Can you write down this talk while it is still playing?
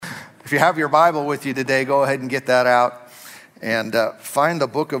If you have your Bible with you today, go ahead and get that out and find the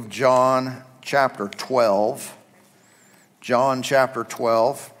book of John chapter 12. John chapter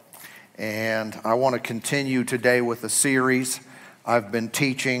 12. And I want to continue today with a series I've been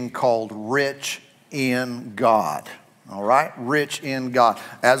teaching called Rich in God. All right? Rich in God.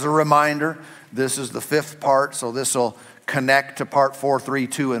 As a reminder, this is the fifth part, so this will connect to part 4, 3,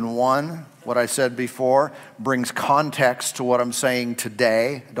 2, and 1. What I said before brings context to what I'm saying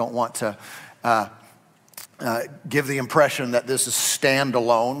today. I don't want to give the impression that this is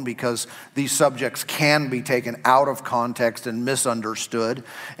standalone, because these subjects can be taken out of context and misunderstood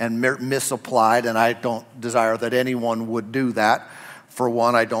and misapplied, and I don't desire that anyone would do that. For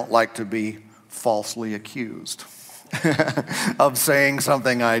one, I don't like to be falsely accused of saying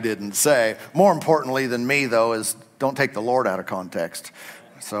something I didn't say. More importantly than me, though, is don't take the Lord out of context.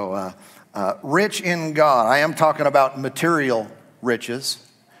 So, rich in God. I am talking about material riches,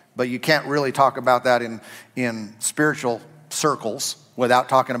 but you can't really talk about that in spiritual circles without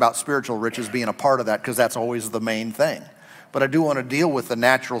talking about spiritual riches being a part of that, because that's always the main thing. But I do want to deal with the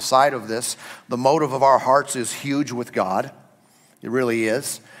natural side of this. The motive of our hearts is huge with God. It really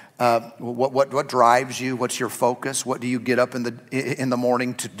is. What drives you? What's your focus? What do you get up in the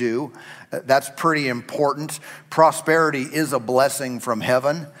morning to do? That's pretty important. Prosperity is a blessing from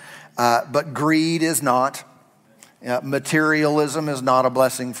heaven. But greed is not. Materialism is not a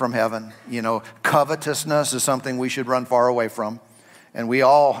blessing from heaven. You know, covetousness is something we should run far away from. And we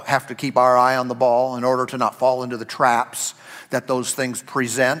all have to keep our eye on the ball in order to not fall into the traps that those things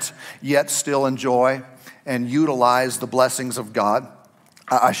present, yet still enjoy and utilize the blessings of God.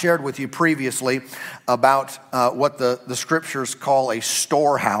 I shared with you previously about what the scriptures call a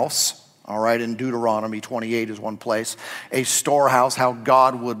storehouse. All right, in Deuteronomy 28 is one place. A storehouse, how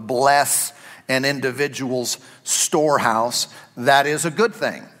God would bless an individual's storehouse. That is a good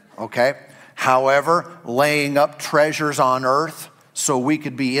thing, okay? However, laying up treasures on earth so we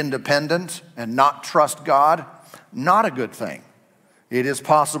could be independent and not trust God, not a good thing. It is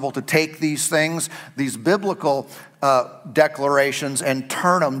possible to take these things, these biblical declarations, and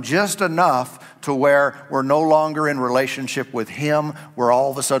turn them just enough to where we're no longer in relationship with Him. We're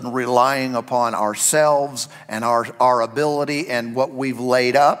all of a sudden relying upon ourselves and our ability and what we've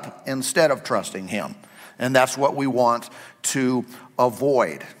laid up instead of trusting Him. And that's what we want to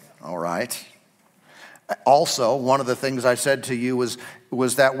avoid, all right? Also, one of the things I said to you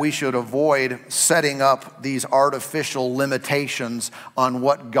was that we should avoid setting up these artificial limitations on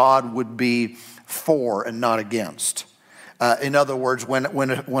what God would be for and not against. In other words, when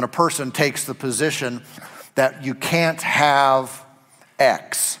a person takes the position that you can't have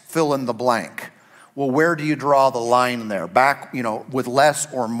X, fill in the blank. Well, where do you draw the line there? Back, with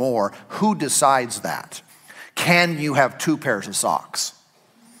less or more, who decides that? Can you have 2 pairs of socks?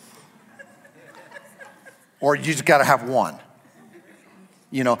 Or you just got to have one?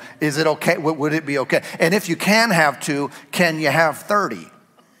 Is it okay? Would it be okay? And if you can have 2, can you have 30?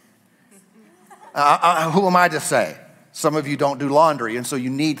 Who am I to say? Some of you don't do laundry, and so you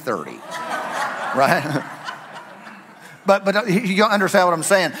need 30, right? But you understand what I'm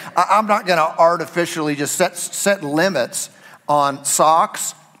saying. I'm not going to artificially just set limits on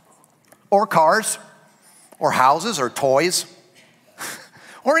socks or cars or houses or toys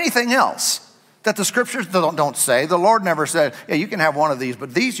or anything else that the scriptures don't say. The Lord never said, yeah, you can have one of these,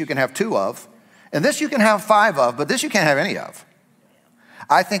 but these you can have 2 of, and this you can have 5 of, but this you can't have any of.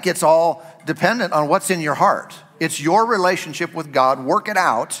 I think it's all dependent on what's in your heart. It's your relationship with God. Work it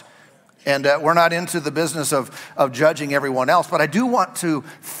out. And we're not into the business of judging everyone else, but I do want to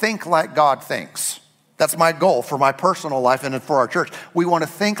think like God thinks. That's my goal for my personal life and for our church. We want to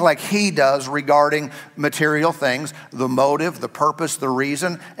think like He does regarding material things, the motive, the purpose, the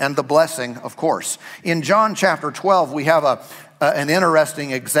reason, and the blessing, of course. In John chapter 12, we have an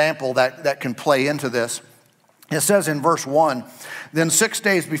interesting example that can play into this. It says in verse 1, then 6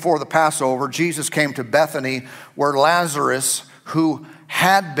 days before the Passover, Jesus came to Bethany, where Lazarus, who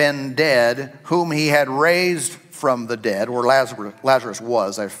had been dead, whom He had raised from the dead, where Lazarus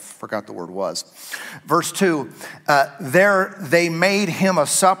was. I forgot the word was. Verse 2, there they made Him a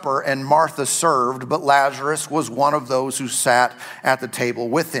supper, and Martha served, but Lazarus was one of those who sat at the table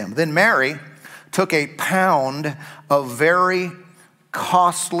with Him. Then Mary took a pound of very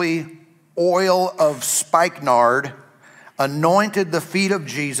costly oil of spikenard, anointed the feet of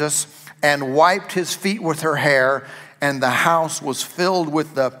Jesus, and wiped His feet with her hair, and the house was filled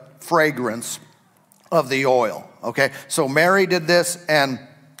with the fragrance of the oil. Okay, so Mary did this, and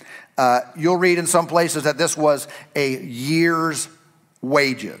you'll read in some places that this was a year's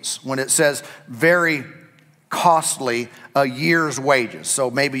wages. When it says very costly a year's wages.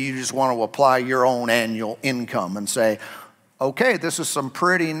 So maybe you just want to apply your own annual income and say, okay, this is some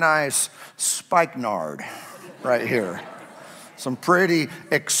pretty nice spikenard right here. Some pretty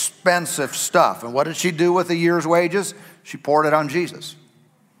expensive stuff. And what did she do with a year's wages? She poured it on Jesus.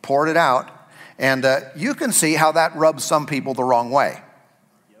 Poured it out. And you can see how that rubs some people the wrong way.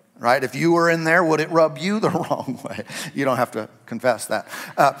 Right? If you were in there, would it rub you the wrong way? You don't have to confess that.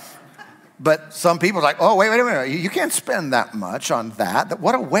 But some people are like, oh, wait a minute. You can't spend that much on that.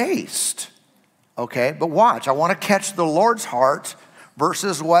 What a waste. Okay, but watch. I want to catch the Lord's heart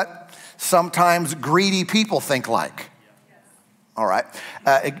versus what sometimes greedy people think like. All right.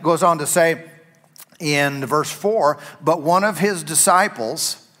 It goes on to say in verse 4, but one of his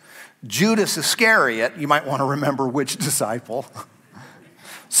disciples, Judas Iscariot, you might want to remember which disciple,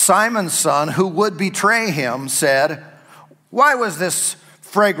 Simon's son, who would betray him, said, why was this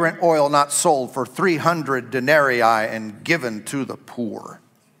fragrant oil not sold for 300 denarii and given to the poor?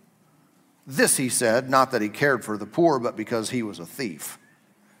 This he said, not that he cared for the poor, but because he was a thief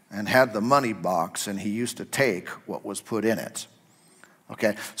and had the money box, and he used to take what was put in it.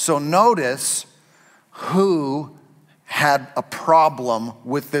 Okay, so notice who had a problem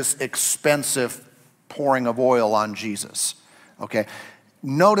with this expensive pouring of oil on Jesus. Okay,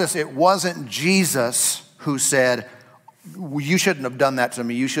 notice it wasn't Jesus who said, you shouldn't have done that to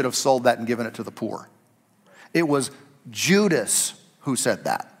me. You should have sold that and given it to the poor. It was Judas who said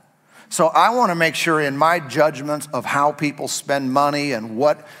that. So I want to make sure in my judgments of how people spend money and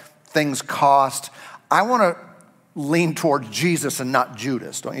what things cost, I want to lean towards Jesus and not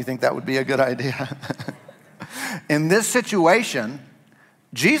Judas. Don't you think that would be a good idea? In this situation,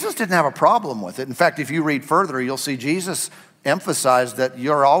 Jesus didn't have a problem with it. In fact, if you read further, you'll see Jesus emphasized that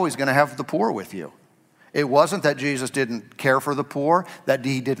you're always going to have the poor with you. It wasn't that Jesus didn't care for the poor, that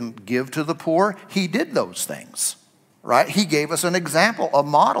he didn't give to the poor. He did those things, right? He gave us an example, a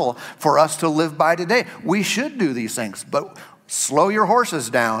model for us to live by today. We should do these things, but slow your horses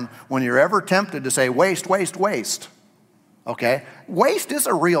down when you're ever tempted to say, waste, waste, waste. Okay? Waste is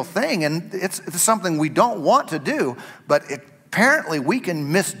a real thing, and it's something we don't want to do, but apparently we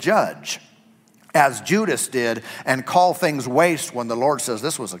can misjudge, as Judas did, and call things waste when the Lord says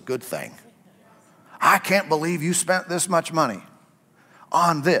this was a good thing. I can't believe you spent this much money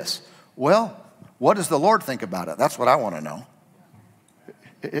on this. Well, what does the Lord think about it? That's what I want to know.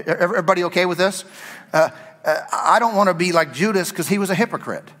 Everybody okay with this? I don't want to be like Judas because he was a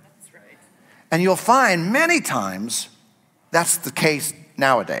hypocrite. That's right. And you'll find many times that's the case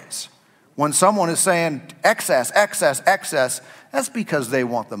nowadays. When someone is saying excess, excess, excess, that's because they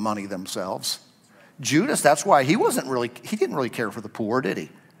want the money themselves. Judas, that's why he didn't really care for the poor, did he?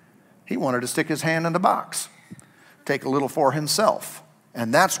 He wanted to stick his hand in the box, take a little for himself.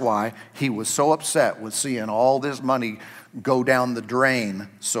 And that's why he was so upset with seeing all this money go down the drain,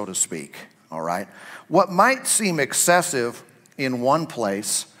 so to speak. All right? What might seem excessive in one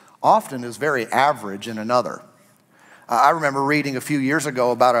place often is very average in another. I remember reading a few years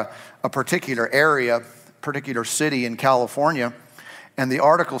ago about a particular area, particular city in California, and the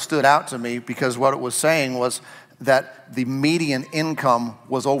article stood out to me because what it was saying was that the median income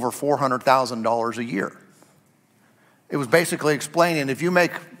was over $400,000 a year. It was basically explaining if you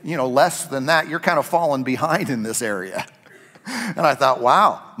make, less than that, you're kind of falling behind in this area. And I thought,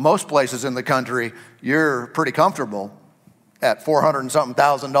 wow, most places in the country, you're pretty comfortable at $400 and something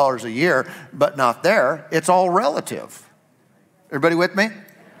thousand a year, but not there. It's all relative. Everybody with me?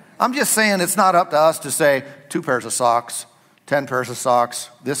 I'm just saying it's not up to us to say 2 pairs of socks, 10 pairs of socks,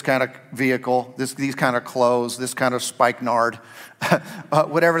 this kind of vehicle, these kind of clothes, this kind of spikenard,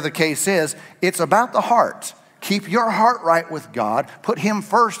 whatever the case is. It's about the heart. Keep your heart right with God. Put him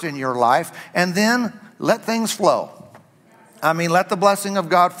first in your life, and then let things flow. Let the blessing of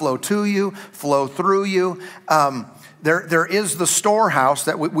God flow to you, flow through you. There is the storehouse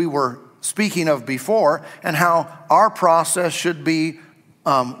that we were speaking of before, and how our process should be,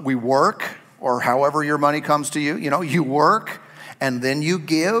 we work, or however your money comes to you. You work, and then you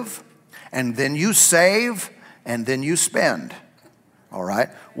give, and then you save, and then you spend. All right?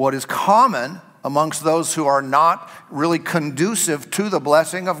 What is common amongst those who are not really conducive to the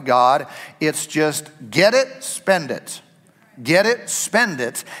blessing of God, it's just get it, spend it. Get it, spend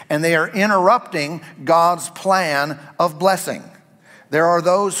it, and they are interrupting God's plan of blessing. There are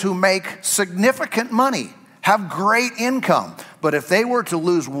those who make significant money, have great income, but if they were to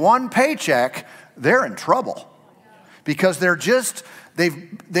lose one paycheck, they're in trouble because they've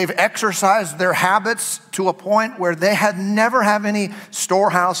exercised their habits to a point where they had never have any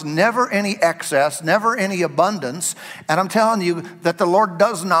storehouse, never any excess, never any abundance. And I'm telling you that the Lord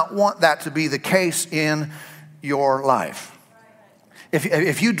does not want that to be the case in your life.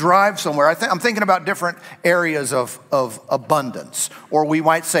 If you drive somewhere, I'm thinking about different areas of abundance, or we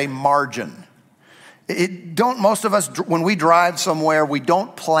might say margin. Most of us, when we drive somewhere, we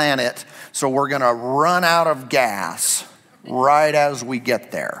don't plan it, so we're going to run out of gas right as we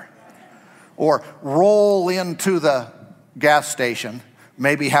get there. Or roll into the gas station,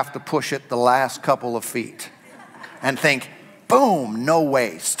 maybe have to push it the last couple of feet, and think, boom, no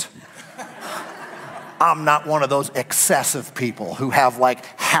waste. I'm not one of those excessive people who have like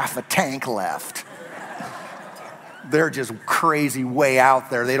half a tank left. They're just crazy way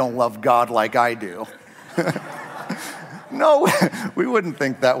out there. They don't love God like I do. No, we wouldn't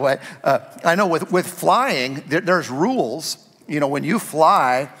think that way. I know with flying, there's rules. You know, when you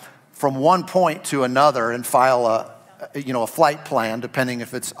fly from one point to another and file a flight plan, depending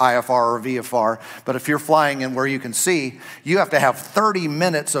if it's IFR or VFR, but if you're flying in where you can see, you have to have 30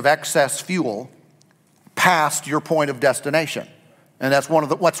 minutes of excess fuel past your point of destination. And that's one of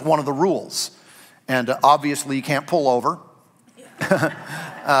the rules. And obviously you can't pull over.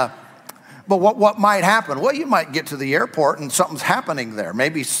 But what might happen? Well, you might get to the airport and something's happening there.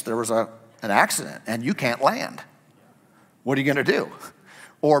 Maybe there was an accident and you can't land. What are you going to do?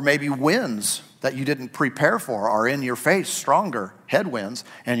 Or maybe winds that you didn't prepare for are in your face, stronger headwinds,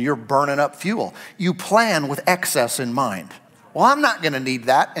 and you're burning up fuel. You plan with excess in mind. Well, I'm not going to need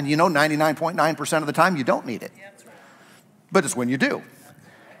that. And 99.9% of the time you don't need it. But it's when you do.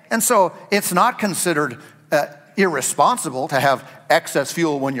 And so it's not considered irresponsible to have excess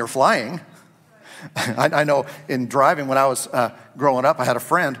fuel when you're flying. I know in driving when I was growing up, I had a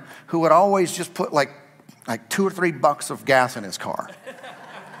friend who would always just put like $2 or $3 of gas in his car.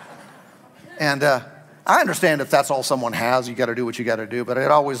 And I understand if that's all someone has, you got to do what you got to do, but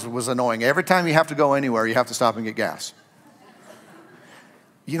it always was annoying. Every time you have to go anywhere, you have to stop and get gas.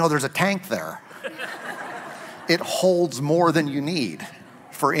 There's a tank there. It holds more than you need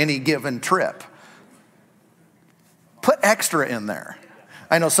for any given trip. Put extra in there.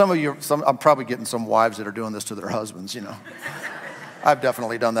 I know some of you, I'm probably getting some wives that are doing this to their husbands, I've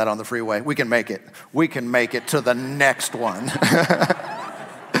definitely done that on the freeway. We can make it. We can make it to the next one.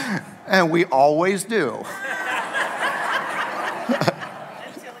 And we always do.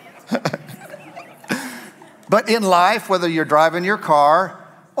 But in life, whether you're driving your car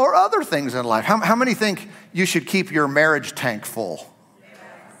or other things in life, how many think you should keep your marriage tank full?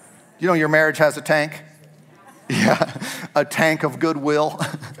 Your marriage has a tank? Yeah, a tank of goodwill.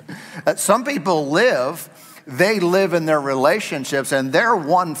 Some people live in their relationships and they're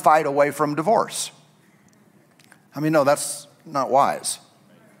one fight away from divorce. No, that's not wise.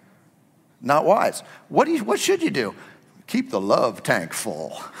 Not wise. What should you do? Keep the love tank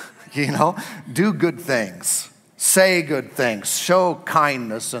full. Do good things. Say good things. Show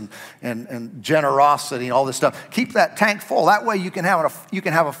kindness and generosity and all this stuff. Keep that tank full. That way you can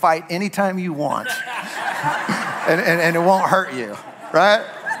have a fight anytime you want. and it won't hurt you, right?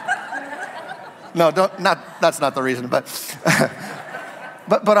 No, that's not the reason, but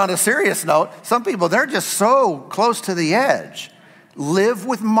but on a serious note, some people, they're just so close to the edge. Live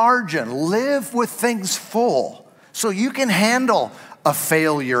with margin. Live with things full so you can handle a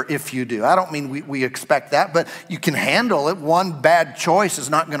failure if you do. I don't mean we expect that, but you can handle it. One bad choice is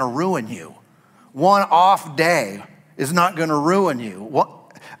not going to ruin you. One off day is not going to ruin you.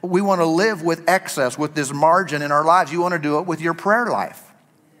 We want to live with excess, with this margin in our lives. You want to do it with your prayer life.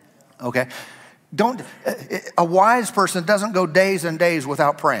 Okay? A wise person doesn't go days and days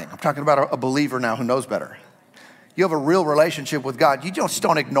without praying. I'm talking about a believer now who knows better. You have a real relationship with God. You just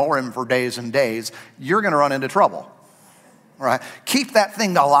don't ignore him for days and days. You're going to run into trouble. Right? Keep that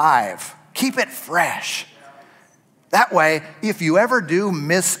thing alive. Keep it fresh. That way, if you ever do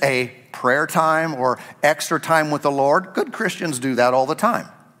miss a prayer time or extra time with the Lord, good Christians do that all the time.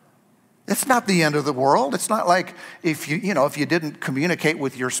 It's not the end of the world. It's not like if you didn't communicate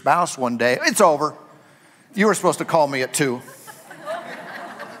with your spouse one day, it's over. You were supposed to call me at 2.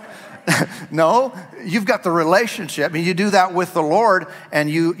 No, you've got the relationship, and you do that with the Lord, and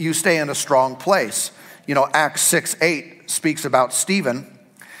you stay in a strong place. Acts 6:8 speaks about Stephen,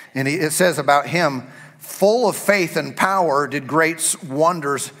 and it says about him, full of faith and power, did great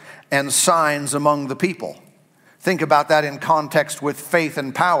wonders and signs among the people. Think about that in context with faith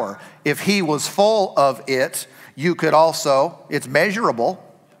and power. If he was full of it, you could also, it's measurable,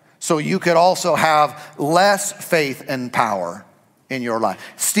 so you could also have less faith and power in your life.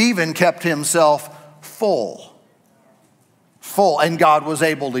 Stephen kept himself full, and God was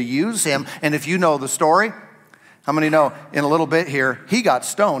able to use him. And if you know the story, how many know in a little bit here, he got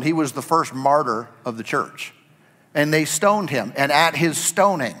stoned. He was the first martyr of the church. And they stoned him. And at his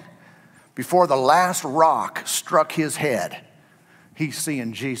stoning, Before the last rock struck his head, he's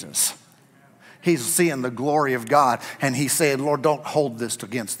seeing Jesus. He's seeing the glory of God, and he's saying, Lord, don't hold this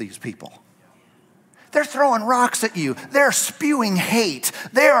against these people. They're throwing rocks at you. They're spewing hate.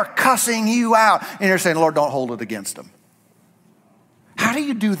 They are cussing you out. And you're saying, Lord, don't hold it against them. How do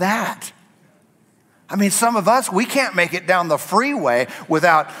you do that? I mean, some of us, we can't make it down the freeway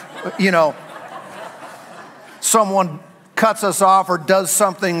without, someone cuts us off or does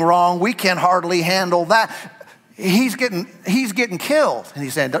something wrong. We can hardly handle that. He's getting killed. And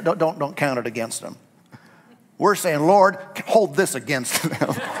he's saying, don't count it against him. We're saying, Lord, hold this against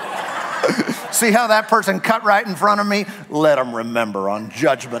them. See how that person cut right in front of me? Let them remember on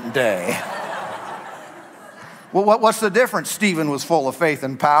Judgment Day. Well, what's the difference? Stephen was full of faith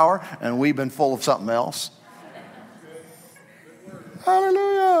and power, and we've been full of something else.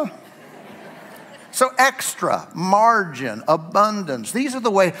 Hallelujah. So extra, margin, abundance. These are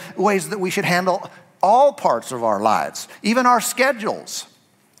the ways that we should handle all parts of our lives, even our schedules.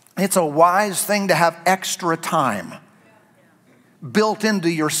 It's a wise thing to have extra time built into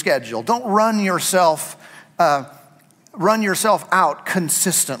your schedule. Don't run yourself out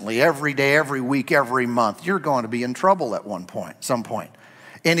consistently every day, every week, every month. You're going to be in trouble at some point.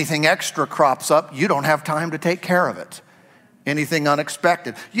 Anything extra crops up, you don't have time to take care of it. Anything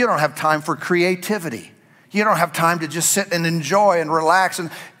unexpected, you don't have time for creativity. You don't have time to just sit and enjoy and relax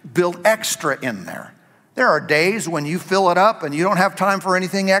and build extra in there. There are days when you fill it up and you don't have time for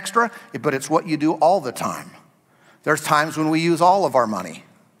anything extra, but it's what you do all the time. There's times when we use all of our money.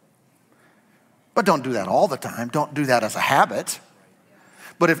 But don't do that all the time. Don't do that as a habit.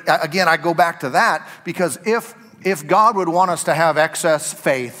 But again, I go back to that because if God would want us to have excess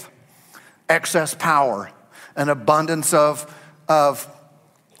faith, excess power, an abundance of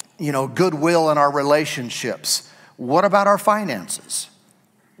goodwill in our relationships, what about our finances?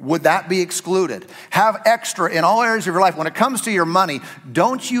 Would that be excluded? Have extra in all areas of your life. When it comes to your money,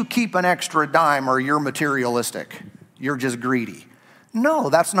 don't you keep an extra dime or you're materialistic. You're just greedy. No,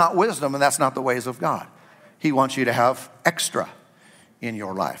 that's not wisdom and that's not the ways of God. He wants you to have extra in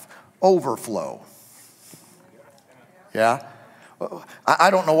your life. Overflow. Yeah? I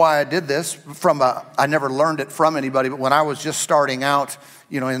don't know why I did this. I never learned it from anybody, but when I was just starting out,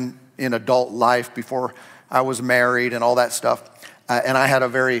 in adult life before I was married and all that stuff, and I had a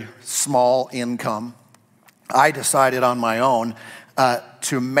very small income, I decided on my own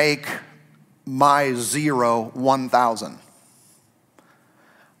to make my zero 1,000.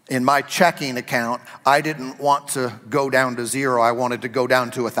 In my checking account, I didn't want to go down to zero. I wanted to go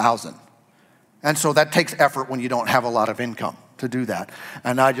down to 1,000. And so that takes effort when you don't have a lot of income to do that.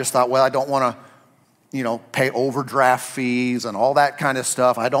 And I just thought, well, I don't want to, pay overdraft fees and all that kind of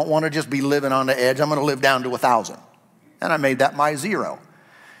stuff. I don't want to just be living on the edge. I'm going to live down to 1,000. And I made that my zero.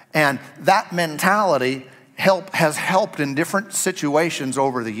 And that mentality has helped in different situations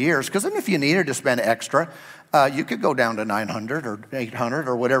over the years. Because then if you needed to spend extra, you could go down to 900 or 800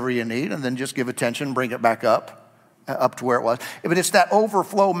 or whatever you need and then just give attention, bring it back up to where it was. But it's that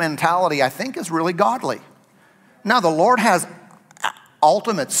overflow mentality I think is really godly. Now the Lord has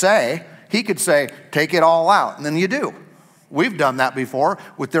ultimate say. He could say, take it all out, and then you do. We've done that before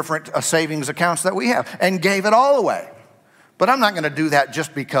with different savings accounts that we have and gave it all away. But I'm not going to do that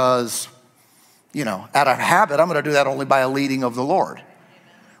just because, out of habit. I'm going to do that only by a leading of the Lord.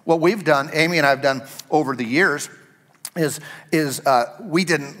 What we've done, Amy and I have done over the years, is we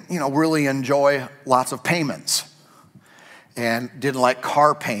didn't, really enjoy lots of payments and didn't like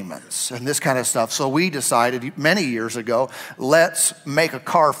car payments and this kind of stuff. So we decided many years ago, let's make a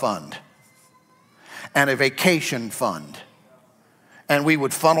car fund and a vacation fund. And we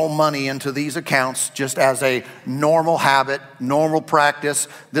would funnel money into these accounts just as a normal habit, normal practice.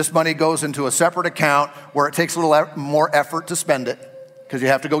 This money goes into a separate account where it takes a little more effort to spend it because you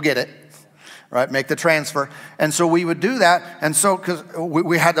have to go get it, right? Make the transfer. And so we would do that. And so because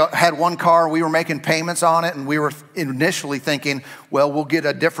we had one car, we were making payments on it, and we were initially thinking, well, we'll get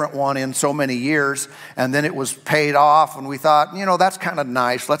a different one in so many years. And then it was paid off, and we thought, that's kind of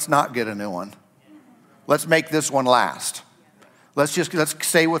nice. Let's not get a new one. Let's make this one last. Let's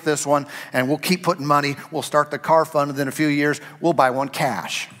stay with this one, and we'll keep putting money. We'll start the car fund, and then in a few years, we'll buy one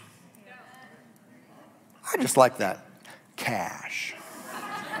cash. I just like that. Cash.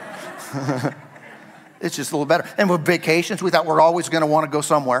 It's just a little better. And with vacations, we thought we're always going to want to go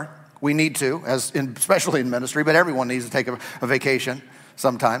somewhere. We need to, especially in ministry, but everyone needs to take a vacation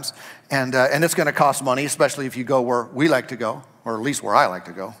sometimes. And it's going to cost money, especially if you go where we like to go, or at least where I like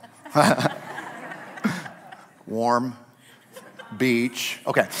to go. Warm. Beach.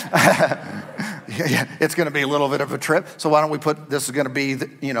 Okay. Yeah, it's going to be a little bit of a trip. So why don't we put, this is going to be,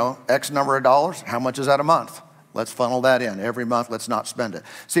 X number of dollars. How much is that a month? Let's funnel that in. Every month, let's not spend it.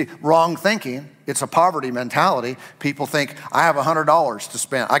 See, wrong thinking. It's a poverty mentality. People think, I have $100 to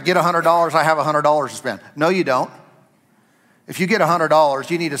spend. I get $100, I have $100 to spend. No, you don't. If you get $100,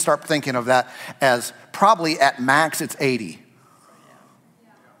 you need to start thinking of that as probably at max it's 80.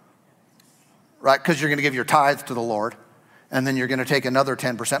 Right? Because you're going to give your tithe to the Lord, and then you're going to take another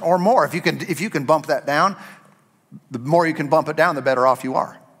 10% or more. If you can bump that down, the more you can bump it down, the better off you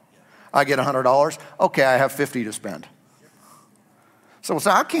are. I get $100. Okay, I have 50 to spend. So we'll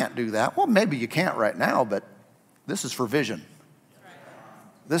say, I can't do that. Well, maybe you can't right now, but this is for vision.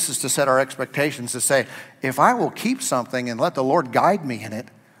 This is to set our expectations to say, if I will keep something and let the Lord guide me in it,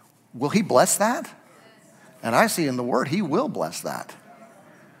 will he bless that? And I see in the Word, he will bless that.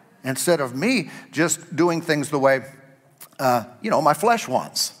 Instead of me just doing things the way, my flesh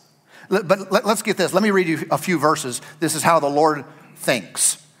wants. But let's get this. Let me read you a few verses. This is how the Lord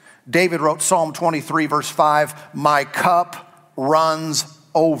thinks. David wrote Psalm 23, verse 5, my cup runs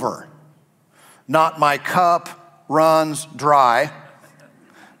over. Not my cup runs dry.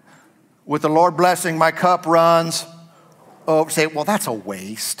 With the Lord blessing, my cup runs over. Say, well, that's a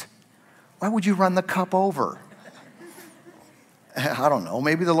waste. Why would you run the cup over? I don't know.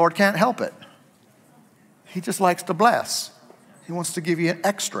 Maybe the Lord can't help it. He just likes to bless. He wants to give you an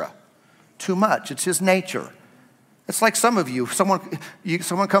extra. Too much. It's his nature. It's like some of you.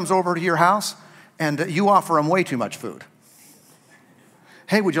 Someone comes over to your house and you offer them way too much food.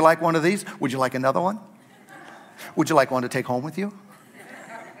 Hey, would you like one of these? Would you like another one? Would you like one to take home with you?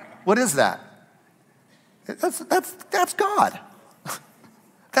 What is that? That's God.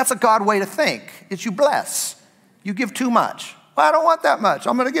 That's a God way to think. It's you bless. You give too much. Well, I don't want that much.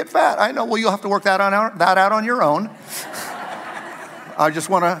 I'm going to get fat. I know. Well, you'll have to work that out on your own. I just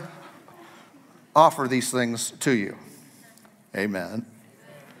want to offer these things to you. Amen.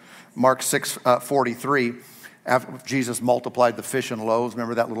 Mark 6:43. After Jesus multiplied the fish and loaves,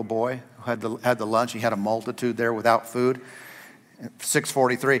 remember that little boy who had the lunch? He had a multitude there without food.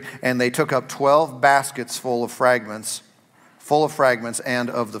 6:43, and they took up 12 baskets full of fragments and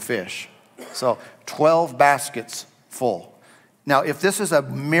of the fish. So 12 baskets full. Now, if this is a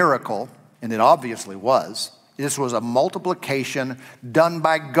miracle, and it obviously was, this was a multiplication done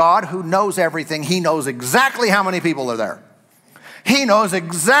by God who knows everything. He knows exactly how many people are there. He knows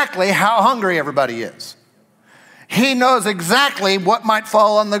exactly how hungry everybody is. He knows exactly what might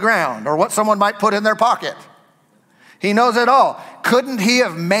fall on the ground or what someone might put in their pocket. He knows it all. Couldn't he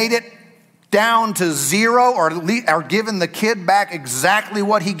have made it down to zero or given the kid back exactly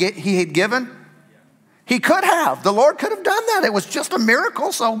what he had given? He could have. The Lord could have done that. It was just a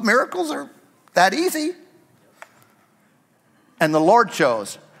miracle, so miracles are that easy. And the Lord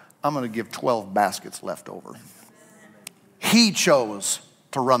chose, I'm going to give 12 baskets left over. He chose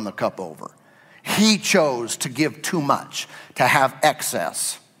to run the cup over. He chose to give too much, to have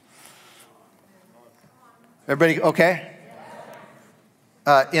excess. Everybody okay?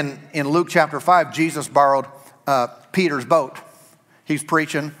 In Luke chapter 5, Jesus borrowed Peter's boat. He's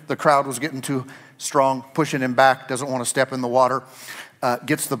preaching. The crowd was getting too strong, pushing him back, doesn't want to step in the water.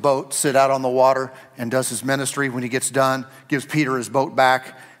 Gets the boat, sit out on the water, and does his ministry. When he gets done, gives Peter his boat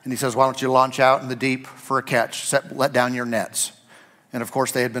back, and he says, why don't you launch out in the deep for a catch? Let down your nets. And of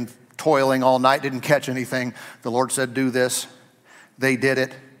course, they had been toiling all night, didn't catch anything. The Lord said, do this. They did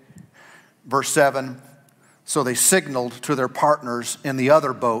it. Verse 7, so they signaled to their partners in the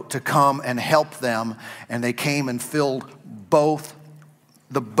other boat to come and help them, and they came and filled both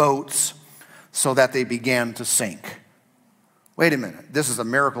the boats so that they began to sink. Wait a minute, this is a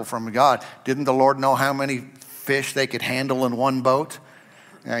miracle from God. Didn't the Lord know how many fish they could handle in one boat?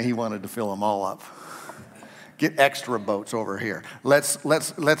 Yeah, he wanted to fill them all up. Get extra boats over here. Let's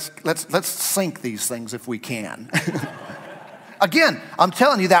sink these things if we can. Again, I'm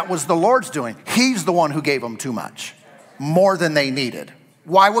telling you that was the Lord's doing. He's the one who gave them too much, more than they needed.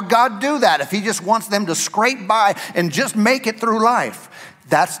 Why would God do that if he just wants them to scrape by and just make it through life?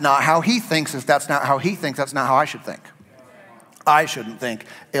 That's not how he thinks. If that's not how he thinks, that's not how I should think. I shouldn't think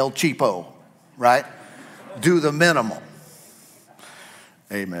el cheapo, right? Do the minimal.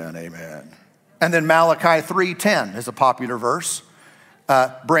 Amen, amen. And then Malachi 3:10 is a popular verse.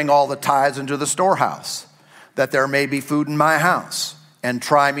 Bring all the tithes into the storehouse, that there may be food in my house. And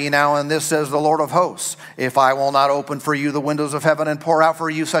try me now in this, says the Lord of hosts, if I will not open for you the windows of heaven and pour out for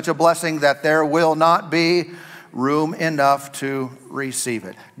you such a blessing that there will not be room enough to receive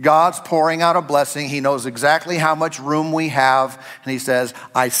it. God's pouring out a blessing. He knows exactly how much room we have. And he says,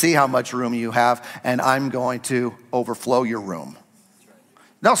 I see how much room you have, and I'm going to overflow your room.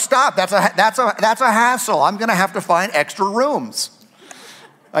 No, stop. That's a hassle. I'm going to have to find extra rooms.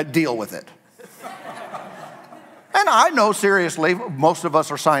 I deal with it. And I know, seriously, most of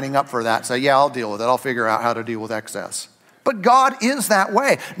us are signing up for that. Say, yeah, I'll deal with it. I'll figure out how to deal with excess. But God is that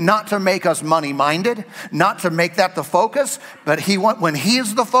way, not to make us money-minded, not to make that the focus, but when He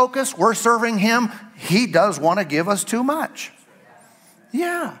is the focus, we're serving Him, He does want to give us too much.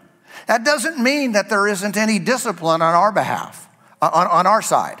 Yeah. That doesn't mean that there isn't any discipline on our behalf, on our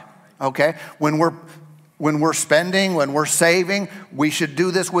side, okay? When we're spending, when we're saving, we should do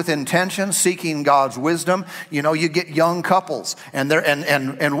this with intention, seeking God's wisdom. You know, you get young couples and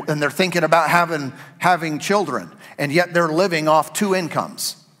they're thinking about having children, and yet they're living off 2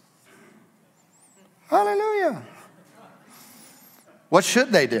 incomes. Hallelujah. What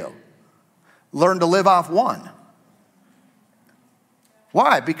should they do? Learn to live off 1.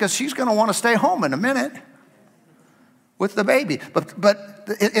 Why? Because she's going to want to stay home in a minute with the baby. But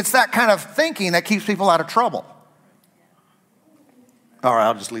it's that kind of thinking that keeps people out of trouble. All right,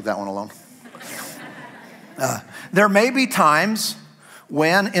 I'll just leave that one alone. There may be times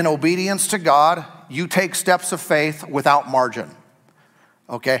when, in obedience to God, you take steps of faith without margin.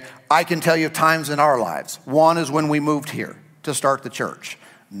 Okay? I can tell you times in our lives. One is when we moved here to start the church.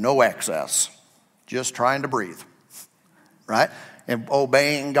 No excess. Just trying to breathe. Right? And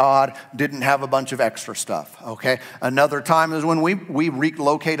obeying God, didn't have a bunch of extra stuff, okay? Another time is when we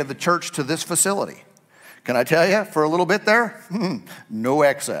relocated the church to this facility. Can I tell you, for a little bit there, no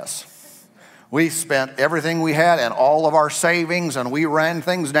excess. We spent everything we had and all of our savings, and we ran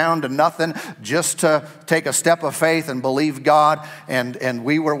things down to nothing just to take a step of faith and believe God, and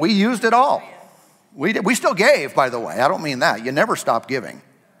we used it all. We still gave, by the way. I don't mean that. You never stop giving.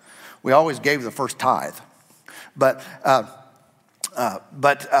 We always gave the first tithe. But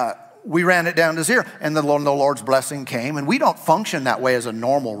we ran it down to 0, and the Lord's blessing came, and we don't function that way as a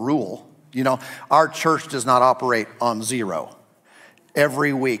normal rule. You know, our church does not operate on 0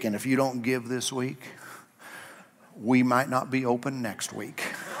 every week, and if you don't give this week, we might not be open next week.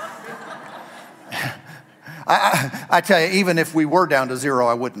 I tell you, even if we were down to 0,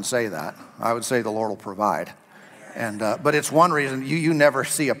 I wouldn't say that. I would say the Lord will provide. But it's one reason you never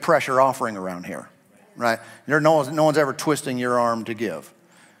see a pressure offering around here. Right? No one's ever twisting your arm to give,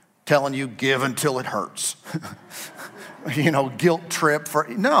 telling you give until it hurts. You know, guilt trip for,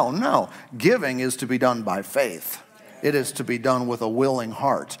 no. Giving is to be done by faith. It is to be done with a willing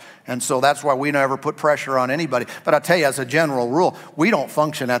heart. And so that's why we never put pressure on anybody. But I tell you, as a general rule, we don't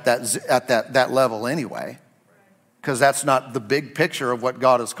function at that level anyway, because that's not the big picture of what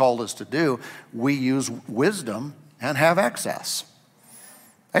God has called us to do. We use wisdom and have excess.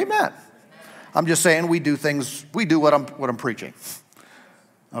 Amen. I'm just saying we do what I'm preaching.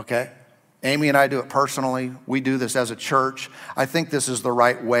 Okay? Amy and I do it personally. We do this as a church. I think this is the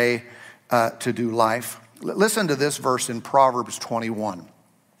right way to do life. Listen to this verse in Proverbs 21.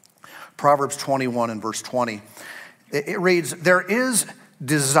 Proverbs 21 and verse 20. It reads, "There is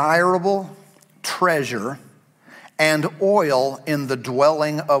desirable treasure and oil in the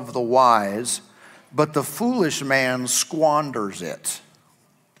dwelling of the wise, but the foolish man squanders it."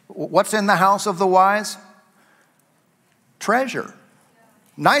 What's in the house of the wise? Treasure.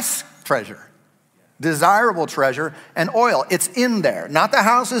 Nice treasure. Desirable treasure and oil. It's in there. Not the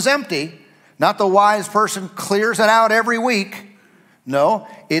house is empty. Not the wise person clears it out every week. No,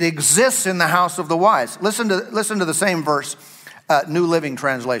 it exists in the house of the wise. Listen to the same verse, New Living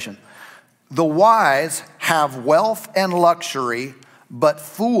Translation. "The wise have wealth and luxury, but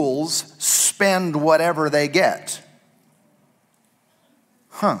fools spend whatever they get."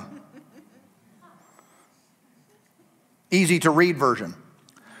 Easy to read version.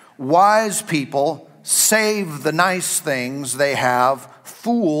 Wise people save the nice things they have.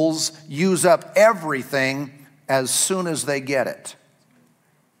 Fools use up everything as soon as they get it.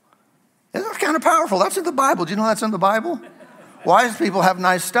 That's kind of powerful. That's in the Bible. Do you know that's in the Bible? Wise people have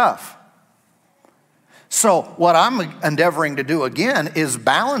nice stuff. So what I'm endeavoring to do again is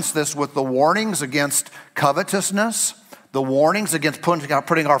balance this with the warnings against covetousness, the warnings against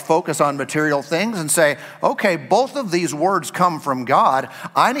putting our focus on material things, and say, okay, both of these words come from God.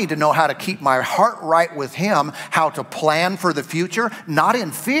 I need to know how to keep my heart right with Him, how to plan for the future, not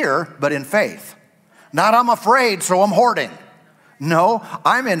in fear, but in faith. Not I'm afraid, so I'm hoarding. No,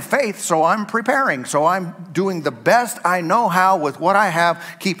 I'm in faith, so I'm preparing. So I'm doing the best I know how with what I have,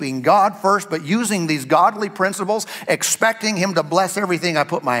 keeping God first, but using these godly principles, expecting Him to bless everything I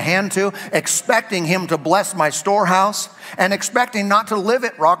put my hand to, expecting Him to bless my storehouse, and expecting not to live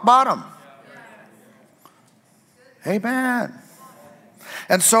at rock bottom. Amen.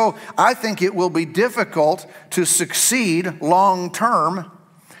 And so I think it will be difficult to succeed long term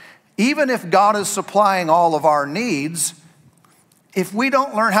even if God is supplying all of our needs, if we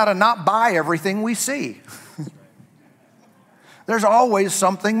don't learn how to not buy everything we see, there's always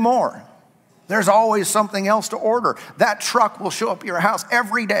something more. There's always something else to order. That truck will show up at your house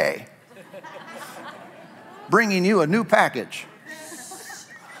every day, bringing you a new package.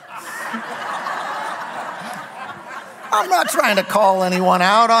 I'm not trying to call anyone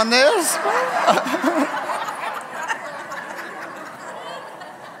out on this.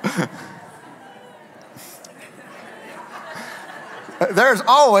 There's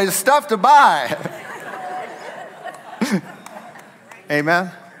always stuff to buy.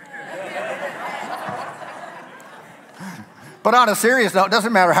 Amen. But on a serious note, it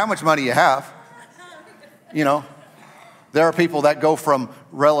doesn't matter how much money you have. You know, there are people that go from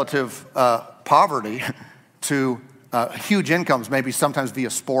relative poverty to huge incomes, maybe sometimes via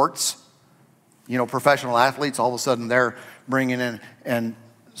sports. You know, professional athletes, all of a sudden they're bringing in, and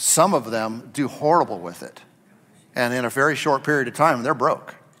some of them do horrible with it. And in a very short period of time, they're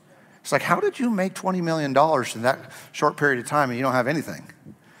broke. It's like, how did you make $20 million in that short period of time and you don't have anything?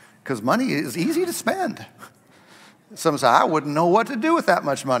 Because money is easy to spend. Some say, I wouldn't know what to do with that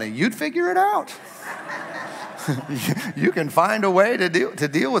much money. You'd figure it out. You can find a way to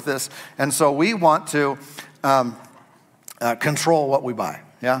deal with this. And so we want to control what we buy,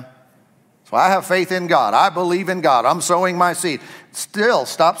 yeah? So I have faith in God. I believe in God. I'm sowing my seed. Still,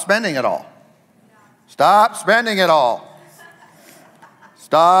 stop spending it all. Stop spending it all.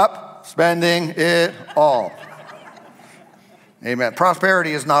 Stop spending it all. Amen.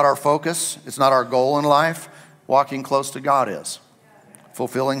 Prosperity is not our focus. It's not our goal in life. Walking close to God is.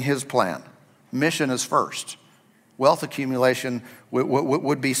 Fulfilling His plan. Mission is first. Wealth accumulation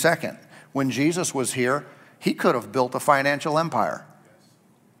would be second. When Jesus was here, He could have built a financial empire.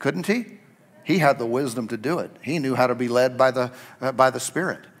 Couldn't He? He had the wisdom to do it. He knew how to be led by the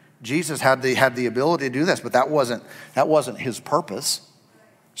Spirit. Jesus had the ability to do this, but that wasn't His purpose.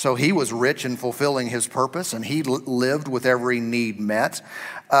 So He was rich in fulfilling His purpose, and He lived with every need met.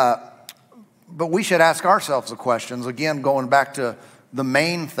 But we should ask ourselves the questions, again, going back to the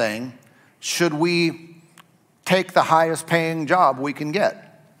main thing, should we take the highest paying job we can get?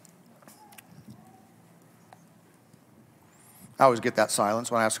 I always get that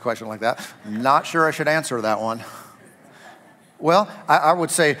silence when I ask a question like that. I'm not sure I should answer that one. Well, I would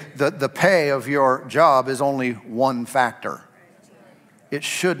say the pay of your job is only one factor. It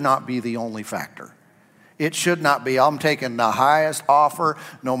should not be the only factor. It should not be, I'm taking the highest offer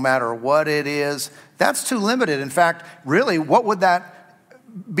no matter what it is. That's too limited. In fact, really, what would that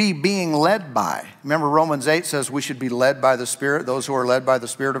be being led by? Remember Romans 8 says we should be led by the Spirit. Those who are led by the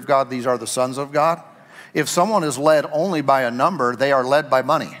Spirit of God, these are the sons of God. If someone is led only by a number, they are led by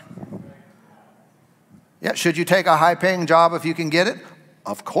money. Yeah, should you take a high-paying job if you can get it?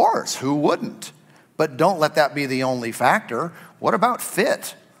 Of course, who wouldn't? But don't let that be the only factor. What about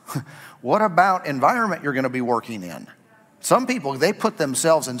fit? What about environment you're going to be working in? Some people, they put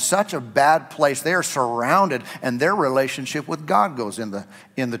themselves in such a bad place. They are surrounded, and their relationship with God goes in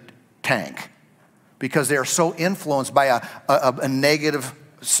the tank because they are so influenced by a negative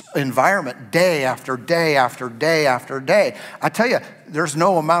environment day after day after day after day. I tell you, there's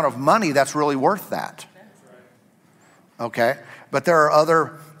no amount of money that's really worth that. Okay, but there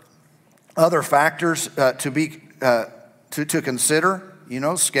are other factors to consider. You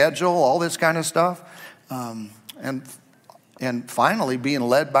know, schedule, all this kind of stuff, and finally being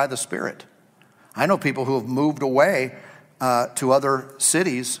led by the Spirit. I know people who have moved away to other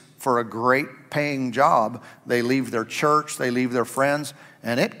cities for a great paying job. They leave their church, they leave their friends,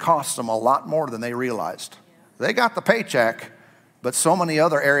 and it costs them a lot more than they realized. They got the paycheck, but so many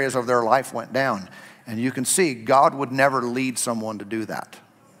other areas of their life went down. And you can see God would never lead someone to do that.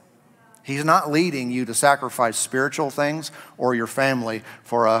 He's not leading you to sacrifice spiritual things or your family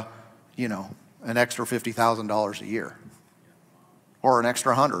for an extra $50,000 a year. Or an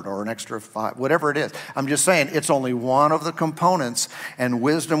extra 100 or an extra 5, whatever it is. I'm just saying it's only one of the components, and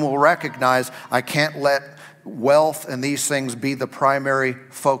wisdom will recognize I can't let wealth and these things be the primary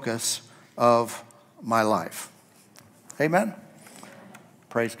focus of my life. Amen?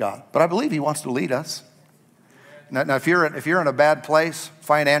 Praise God. But I believe He wants to lead us. Now if you're in a bad place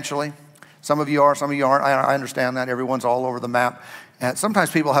financially, some of you are, some of you aren't. I understand that. Everyone's all over the map. And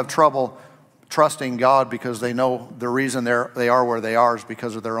sometimes people have trouble trusting God because they know the reason they are where they are is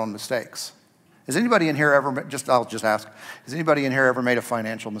because of their own mistakes. Has anybody in here ever, I'll just ask, has anybody in here ever made a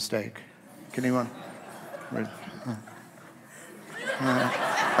financial mistake? Can anyone? Right.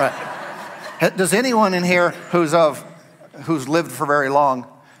 Does anyone in here who's lived for very long,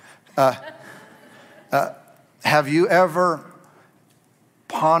 have you ever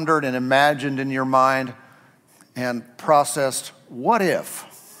pondered and imagined in your mind and processed, what if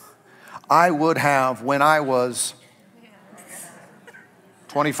I would have, when I was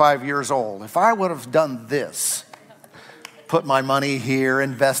 25 years old, if I would have done this, put my money here,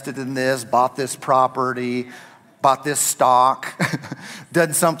 invested in this, bought this property, bought this stock,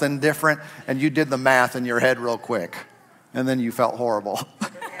 done something different, and you did the math in your head real quick, and then you felt horrible.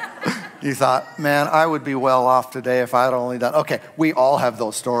 You thought, man, I would be well off today if I had only done. Okay, we all have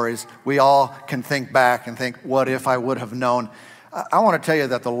those stories. We all can think back and think, what if I would have known? I want to tell you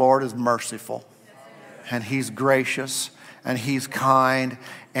that the Lord is merciful, and He's gracious, and He's kind,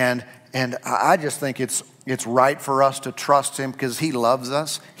 and I just think it's right for us to trust Him because He loves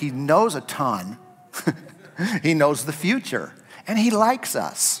us. He knows a ton. He knows the future, and He likes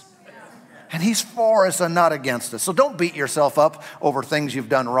us. And He's for us and not against us. So don't beat yourself up over things you've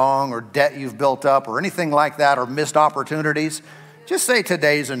done wrong or debt you've built up or anything like that or missed opportunities. Just say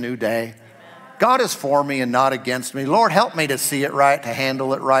today's a new day. God is for me and not against me. Lord, help me to see it right, to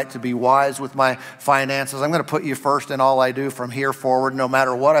handle it right, to be wise with my finances. I'm going to put you first in all I do from here forward, no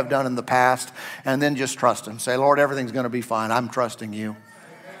matter what I've done in the past. And then just trust Him. Say, Lord, everything's going to be fine. I'm trusting You.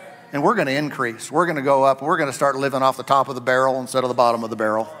 And we're going to increase. We're going to go up. We're going to start living off the top of the barrel instead of the bottom of the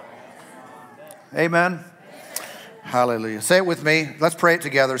barrel. Amen. Hallelujah. Say it with me. Let's pray it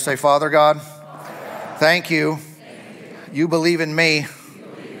together. Say, Father God, thank You. You believe in me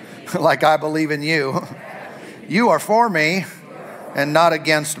like I believe in You. You are for me and not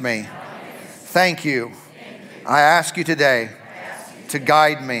against me. Thank You. I ask You today to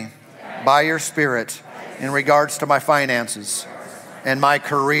guide me by Your Spirit in regards to my finances and my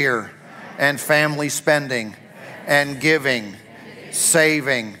career and family spending and giving,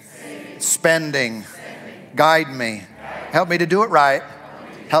 saving, spending. Guide me. Help me to do it right.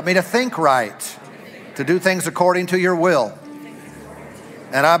 Help me to think right, to do things according to Your will.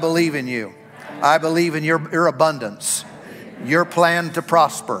 And I believe in You. I believe in your abundance, Your plan to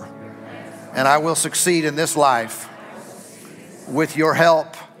prosper. And I will succeed in this life with Your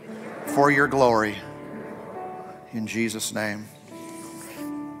help for Your glory. In Jesus' name.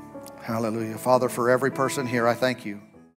 Hallelujah. Father, for every person here, I thank You.